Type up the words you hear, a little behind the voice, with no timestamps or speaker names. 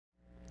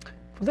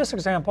For this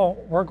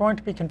example, we're going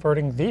to be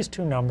converting these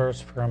two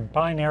numbers from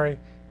binary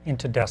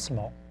into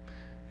decimal,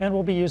 and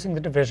we'll be using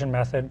the division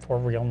method for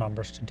real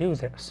numbers to do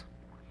this.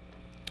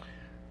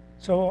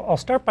 So I'll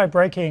start by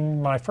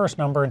breaking my first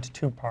number into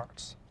two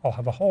parts. I'll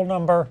have a whole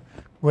number,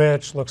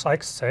 which looks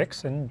like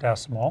 6 in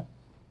decimal.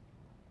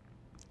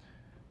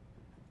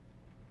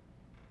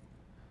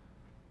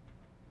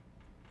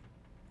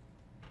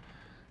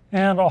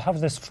 And I'll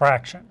have this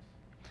fraction.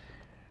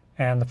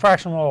 And the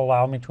fraction will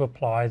allow me to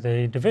apply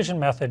the division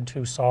method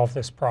to solve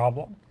this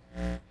problem.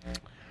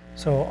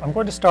 So I'm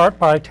going to start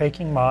by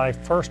taking my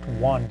first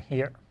 1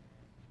 here.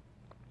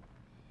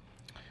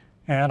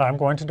 And I'm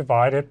going to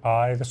divide it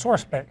by the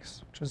source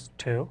base, which is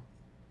 2.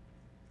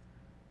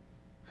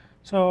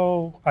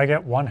 So I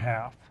get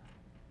 1/2.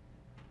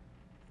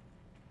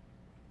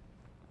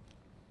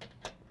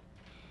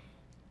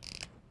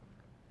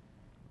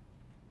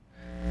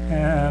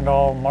 And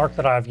I'll mark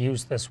that I've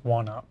used this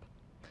 1 up.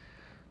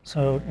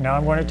 So now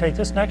I'm going to take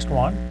this next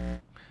one,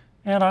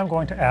 and I'm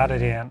going to add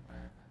it in.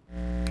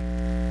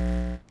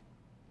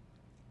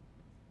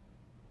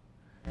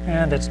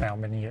 And it's now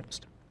been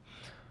used.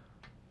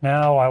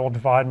 Now I will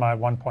divide my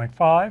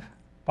 1.5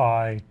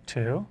 by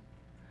 2.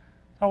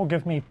 That will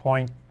give me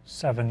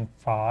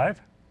 0.75.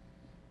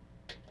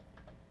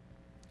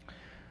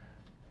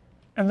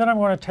 And then I'm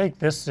going to take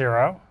this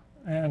 0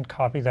 and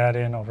copy that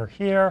in over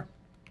here.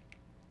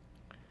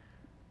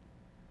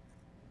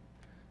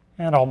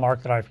 And I'll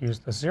mark that I've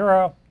used the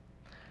 0.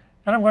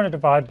 And I'm going to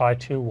divide by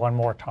 2 one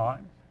more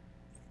time.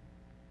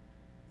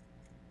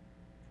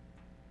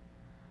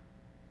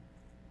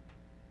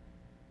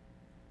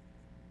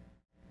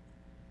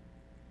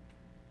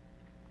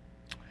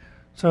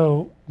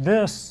 So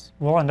this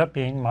will end up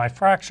being my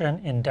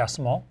fraction in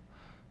decimal.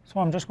 So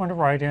I'm just going to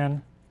write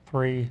in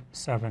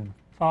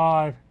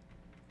 375.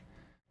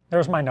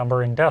 There's my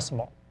number in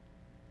decimal.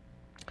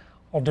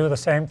 I'll do the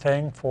same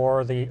thing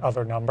for the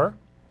other number.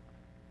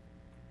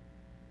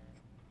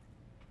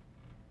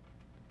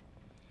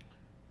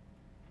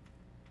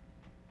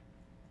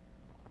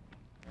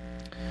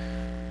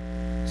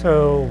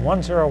 So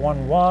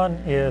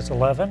 1011 is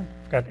 11.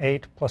 I've got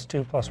 8 plus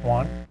 2 plus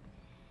 1.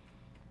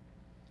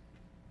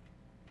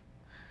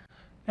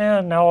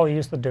 And now I'll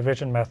use the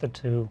division method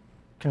to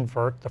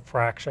convert the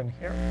fraction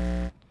here.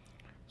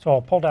 So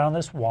I'll pull down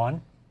this 1,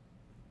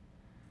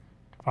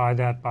 divide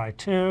that by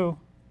 2.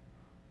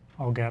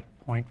 I'll get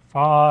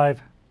 0.5.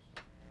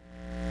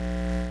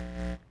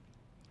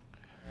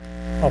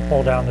 I'll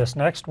pull down this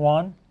next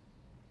one,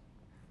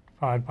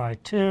 divide by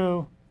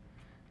 2,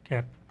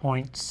 get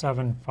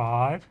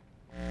 0.75.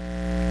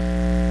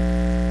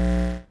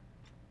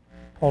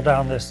 Pull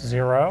down this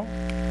 0.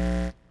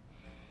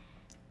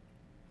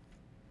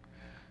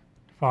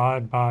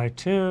 Divide by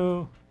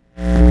 2.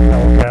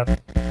 I will get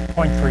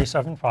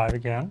 0.375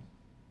 again.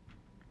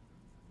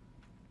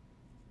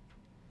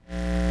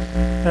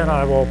 Then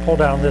I will pull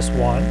down this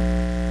 1.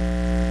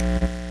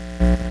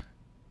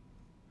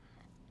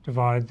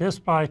 Divide this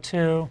by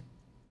 2.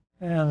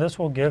 And this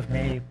will give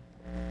me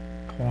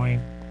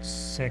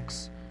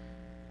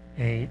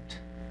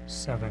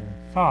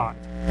 0.6875.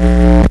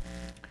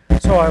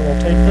 So I will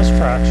take this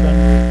fraction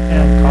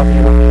and copy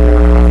it up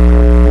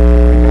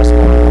here.